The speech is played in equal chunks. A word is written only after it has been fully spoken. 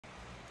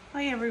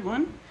Hi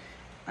everyone,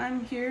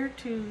 I'm here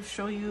to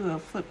show you a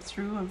flip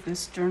through of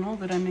this journal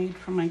that I made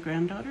for my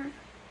granddaughter.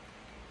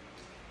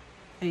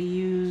 I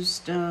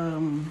used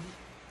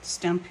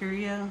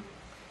Stamperia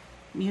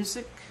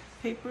music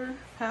paper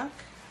pack.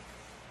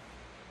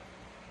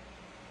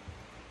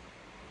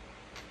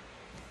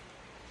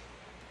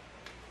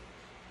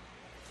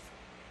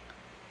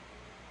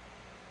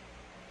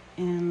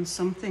 And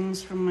some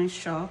things from my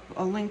shop.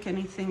 I'll link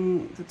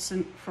anything that's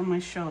from my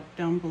shop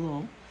down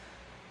below.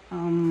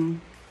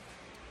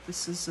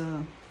 This is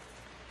a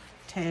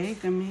tag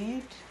I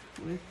made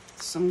with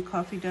some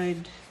coffee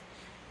dyed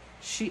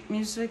sheet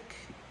music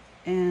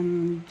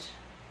and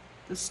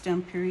the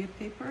Stamperia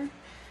paper,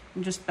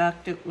 and just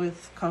backed it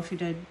with coffee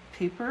dyed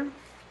paper.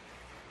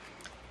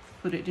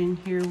 Put it in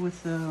here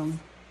with a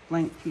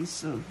blank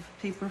piece of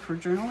paper for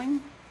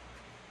journaling.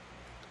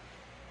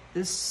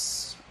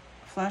 This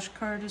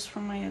flashcard is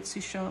from my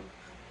Etsy shop.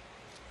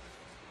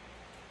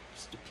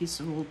 Just a piece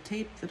of old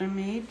tape that I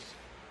made.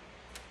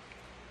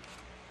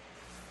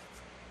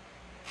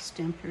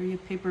 Stamperia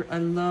paper. I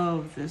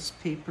love this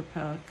paper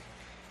pack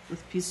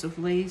with a piece of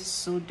lace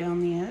sewed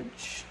down the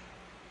edge.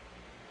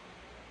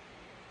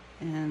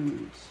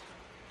 And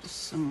just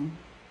some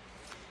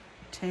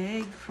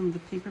tag from the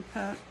paper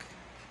pack.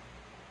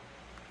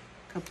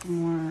 A couple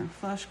more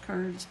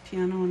flashcards,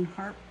 piano and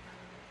harp.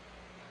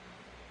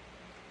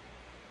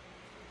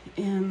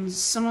 And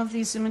some of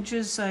these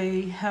images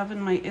I have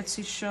in my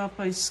Etsy shop.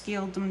 I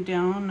scaled them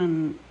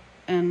down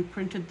and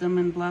printed them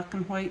in black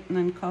and white and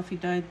then coffee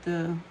dyed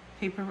the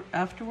paper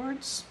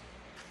afterwards.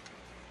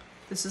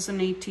 This is an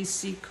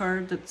ATC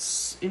card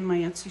that's in my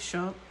Etsy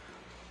shop.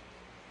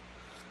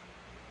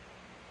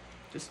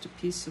 Just a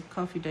piece of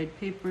coffee dyed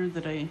paper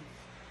that I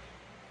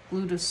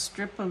glued a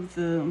strip of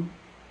the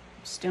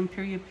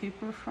Stamperia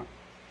paper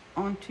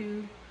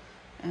onto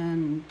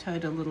and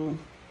tied a little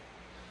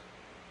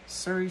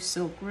sari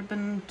silk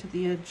ribbon to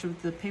the edge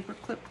of the paper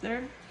clip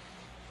there,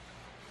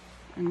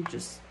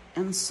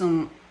 and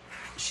some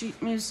sheet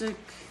music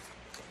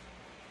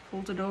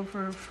folded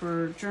over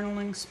for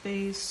journaling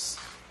space,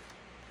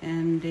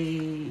 and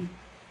a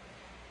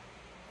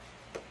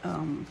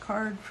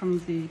card from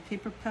the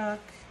paper pack.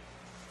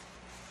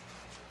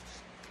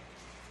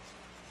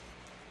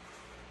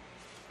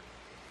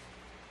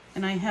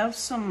 And I have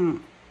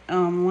some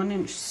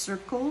 1-inch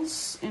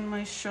circles in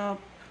my shop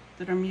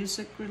that are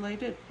music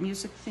related,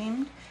 music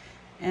themed,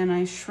 and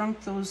I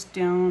shrunk those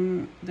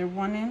down. They're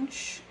 1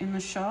 inch in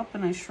the shop,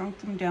 and I shrunk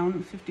them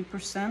down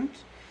 50%.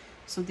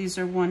 So these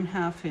are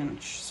 1/2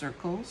 inch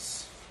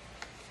circles.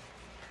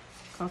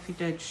 Coffee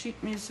dyed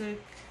sheet music.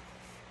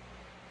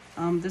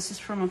 This is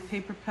from a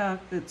paper pack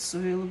that's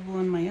available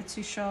in my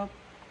Etsy shop.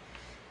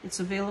 It's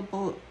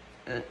available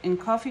in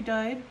coffee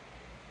dyed,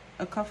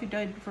 a coffee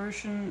dyed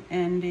version,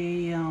 and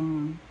a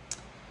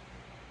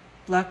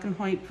black and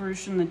white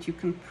version that you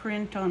can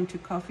print onto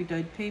coffee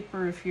dyed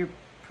paper if your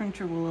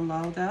printer will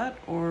allow that,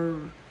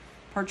 or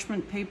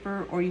parchment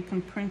paper, or you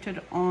can print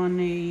it on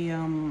a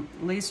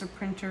laser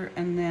printer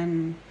and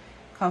then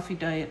coffee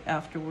dye it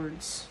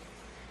afterwards.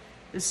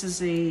 This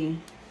is a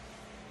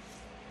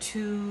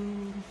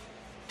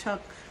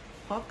 2-tuck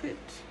pocket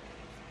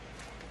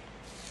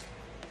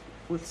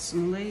with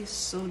some lace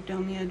sewed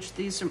down the edge.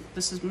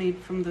 This is made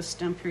from the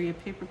Stamperia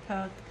paper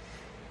pack,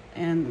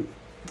 and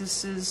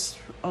this is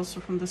also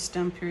from the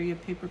Stamperia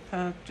paper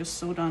pack, just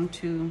sewed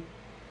onto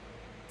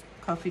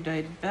coffee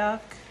dyed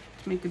back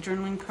to make a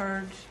journaling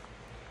card.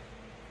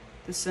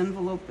 This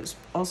envelope is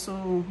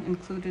also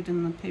included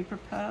in the paper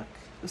pack,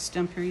 the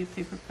Stamperia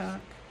paper pack,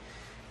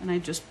 and I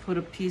just put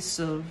a piece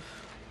of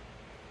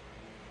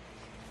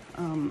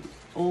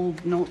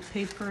old note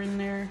paper in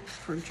there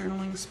for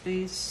journaling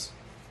space.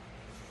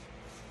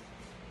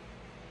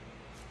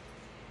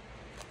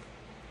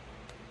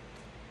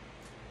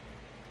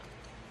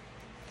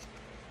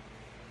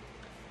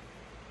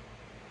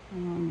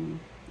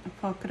 A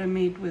pocket I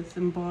made with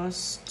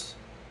embossed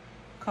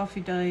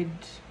coffee dyed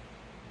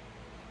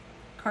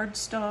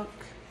cardstock,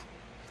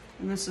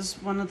 and this is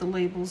one of the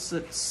labels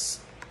that's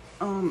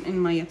in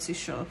my Etsy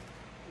shop,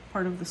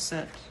 part of the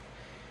set.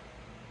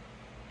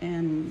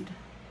 And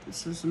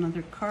this is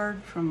another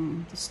card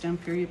from the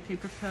Stamperia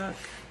paper pack.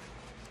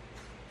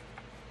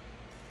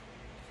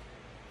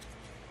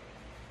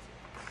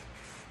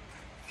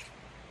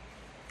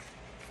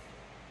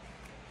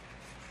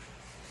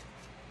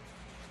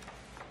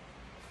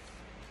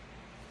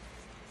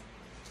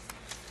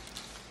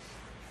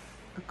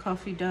 A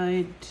coffee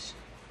dyed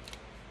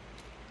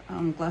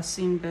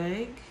glassine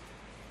bag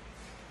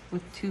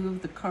with 2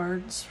 of the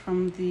cards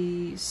from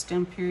the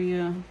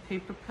Stamperia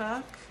paper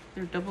pack.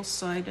 They're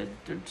double-sided.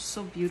 They're just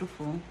so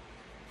beautiful.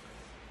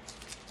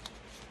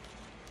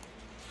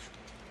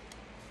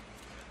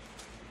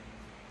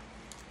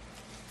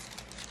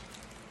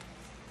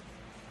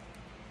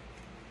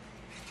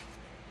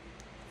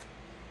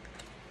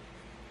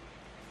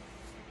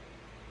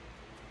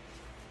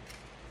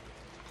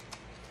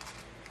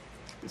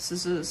 This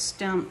is a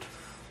stamped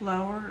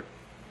flower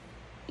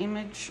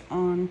image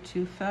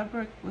onto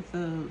fabric with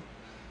a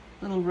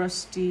little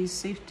rusty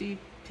safety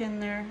pin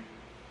there,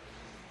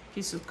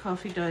 piece of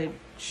coffee dyed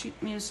sheet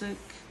music,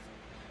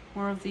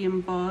 more of the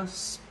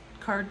embossed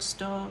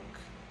cardstock,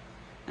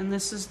 and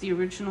this is the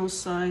original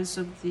size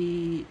of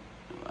the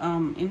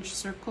inch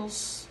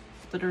circles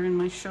that are in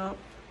my shop.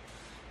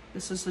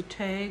 This is a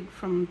tag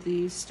from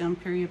the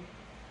Stamperia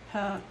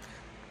pack,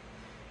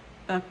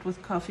 backed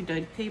with coffee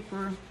dyed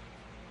paper.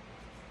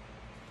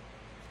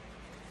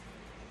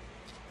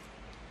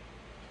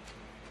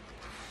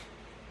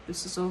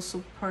 This is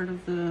also part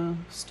of the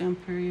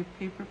Stamperia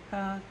paper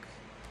pack.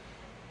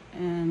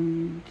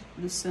 And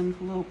this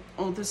envelope,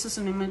 oh, this is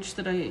an image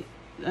that a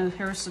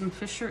Harrison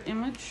Fisher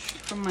image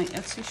from my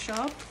Etsy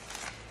shop.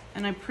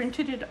 And I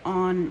printed it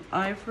on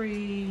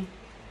ivory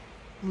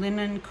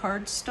linen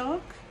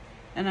cardstock.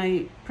 And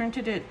I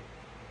printed it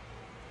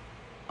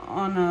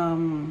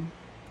on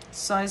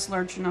size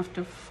large enough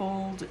to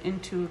fold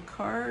into a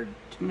card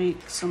to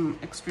make some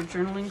extra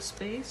journaling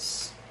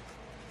space.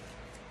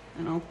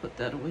 And I'll put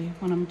that away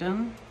when I'm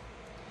done.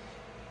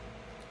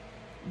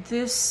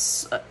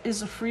 This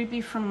is a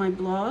freebie from my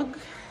blog.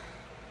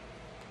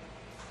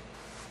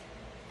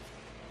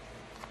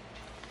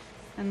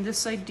 And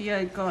this idea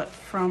I got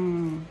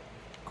from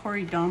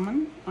Corey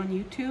Dahman on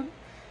YouTube.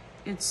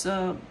 It's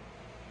an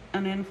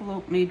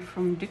envelope made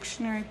from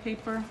dictionary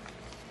paper,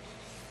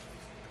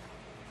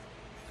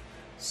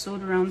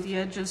 sewed around the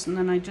edges, and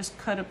then I just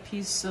cut a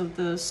piece of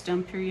the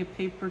Stamperia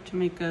paper to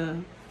make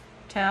a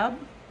tab.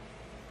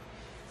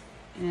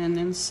 And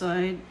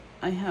inside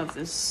I have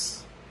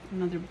this,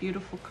 another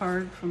beautiful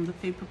card from the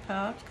paper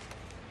pack,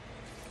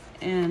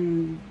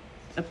 and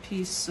a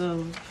piece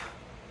of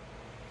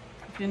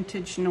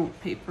vintage note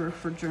paper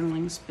for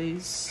journaling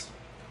space.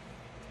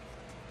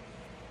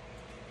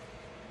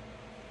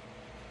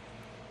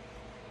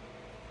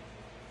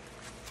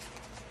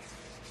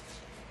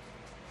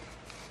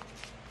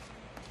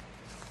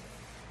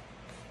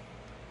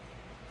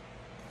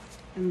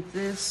 And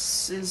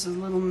this is a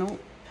little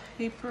note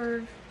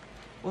paper.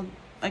 Well,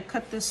 I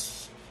cut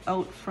this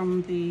out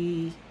from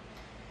the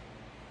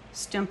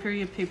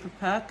Stamperia paper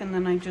pack, and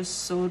then I just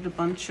sewed a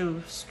bunch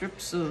of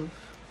strips of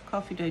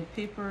coffee dyed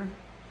paper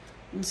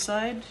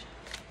inside.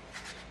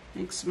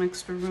 Make some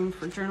extra room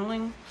for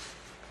journaling.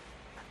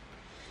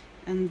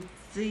 And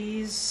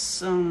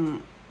these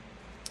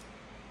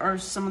are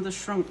some of the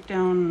shrunk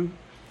down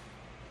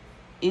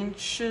 1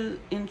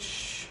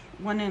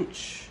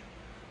 inch,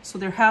 so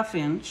they're 1/2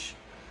 inch.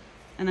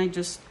 And I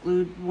just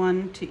glued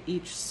one to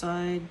each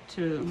side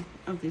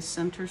of these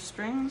center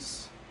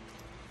strings.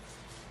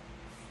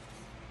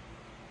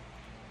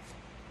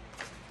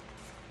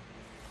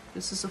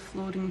 This is a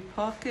floating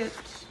pocket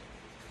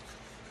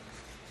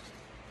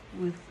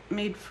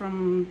made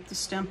from the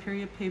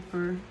Stamperia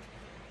paper,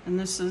 and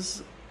this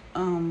is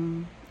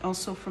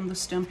also from the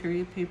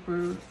Stamperia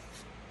paper,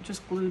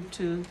 just glued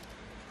to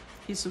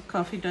a piece of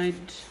coffee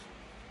dyed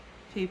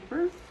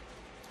paper.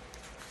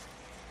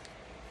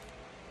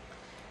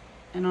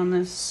 And on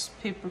this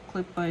paper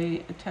clip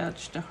I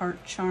attached a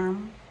heart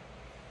charm.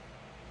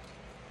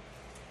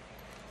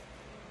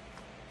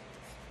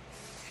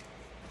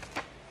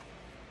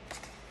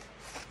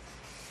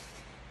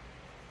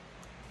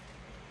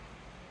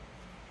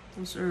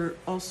 Those are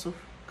also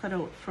cut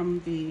out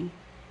from the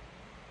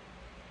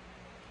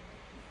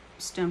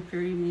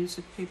Stamperia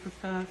music paper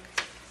pack.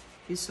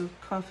 Piece of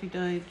coffee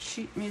dyed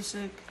sheet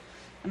music.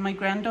 And my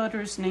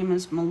granddaughter's name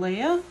is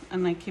Malaya,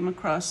 and I came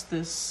across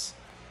this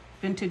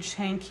vintage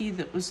hanky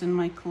that was in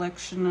my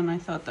collection, and I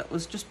thought that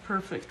was just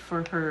perfect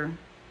for her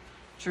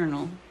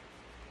journal.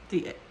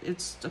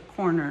 It's the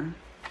corner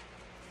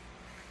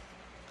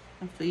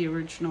of the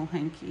original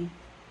hanky.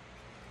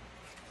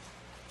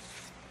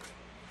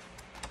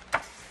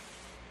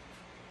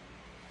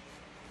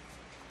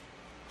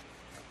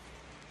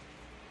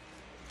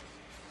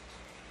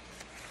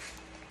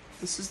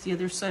 This is the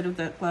other side of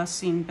that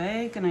glassine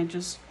bag, and I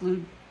just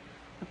glued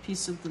a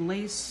piece of the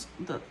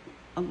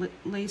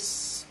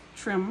lace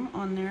trim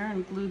on there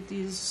and glued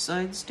these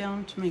sides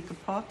down to make a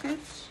pocket.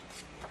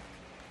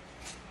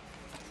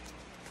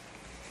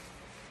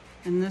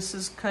 And this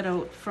is cut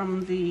out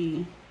from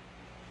the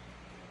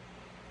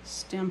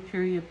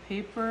Stamperia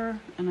paper,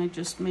 and I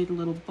just made a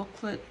little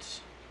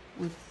booklet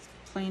with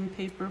plain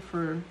paper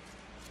for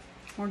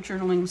more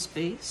journaling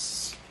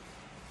space.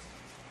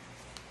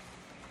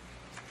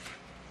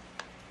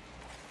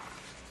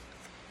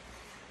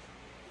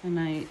 And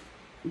I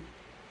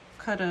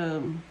cut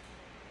a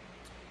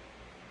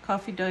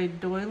coffee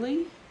dyed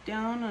doily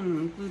down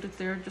and glued it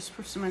there just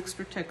for some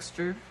extra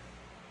texture.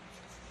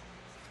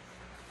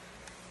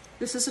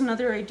 This is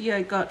another idea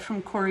I got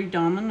from Corey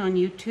Dahman on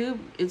YouTube.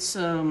 It's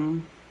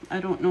I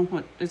don't know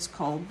what it's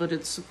called, but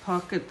it's a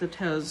pocket that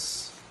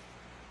has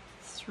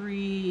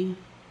three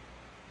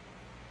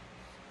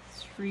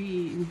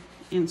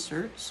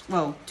inserts.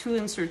 Well, 2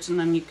 inserts, and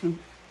then you can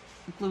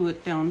glue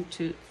it down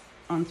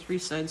on 3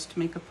 sides to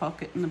make a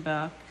pocket in the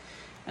back.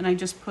 And I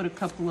just put a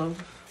couple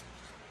of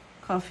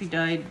coffee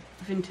dyed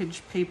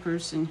vintage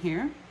papers in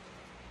here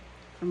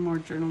for more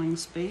journaling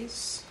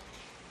space.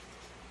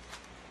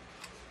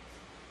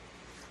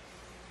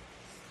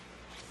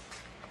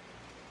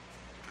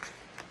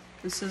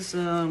 This is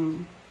a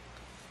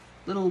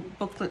little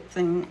booklet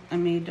thing I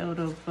made out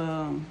of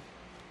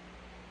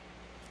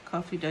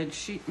coffee dyed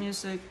sheet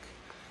music.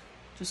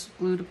 Just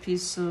glued a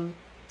piece of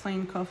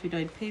plain coffee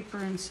dyed paper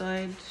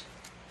inside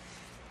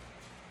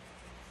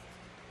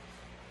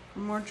for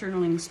more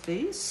journaling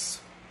space.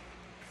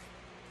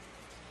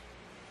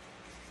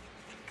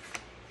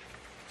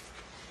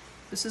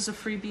 This is a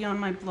freebie on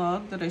my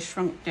blog that I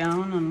shrunk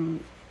down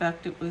and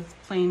backed it with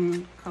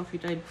plain coffee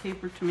dyed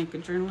paper to make a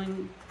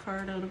journaling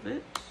card out of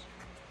it.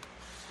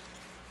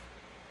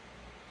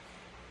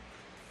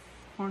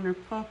 Corner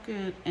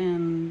pocket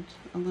and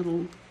a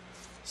little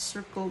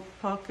circle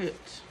pocket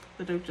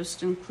that I've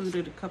just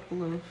included a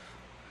couple of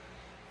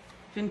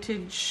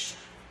vintage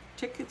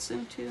tickets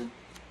into.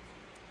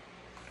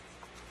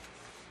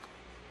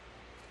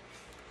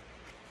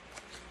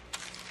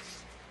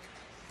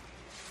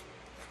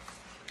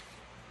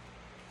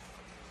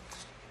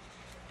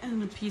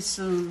 And a piece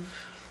of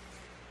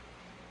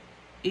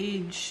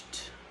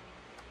aged,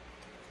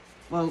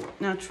 well,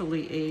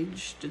 naturally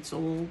aged, it's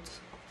old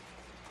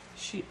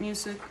sheet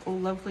music, Oh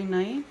Lovely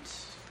Night.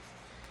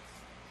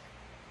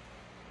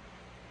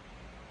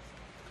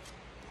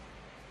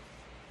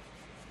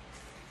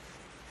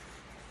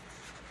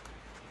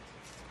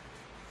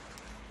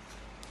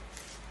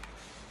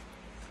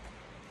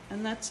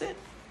 And that's it.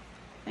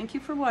 Thank you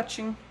for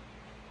watching.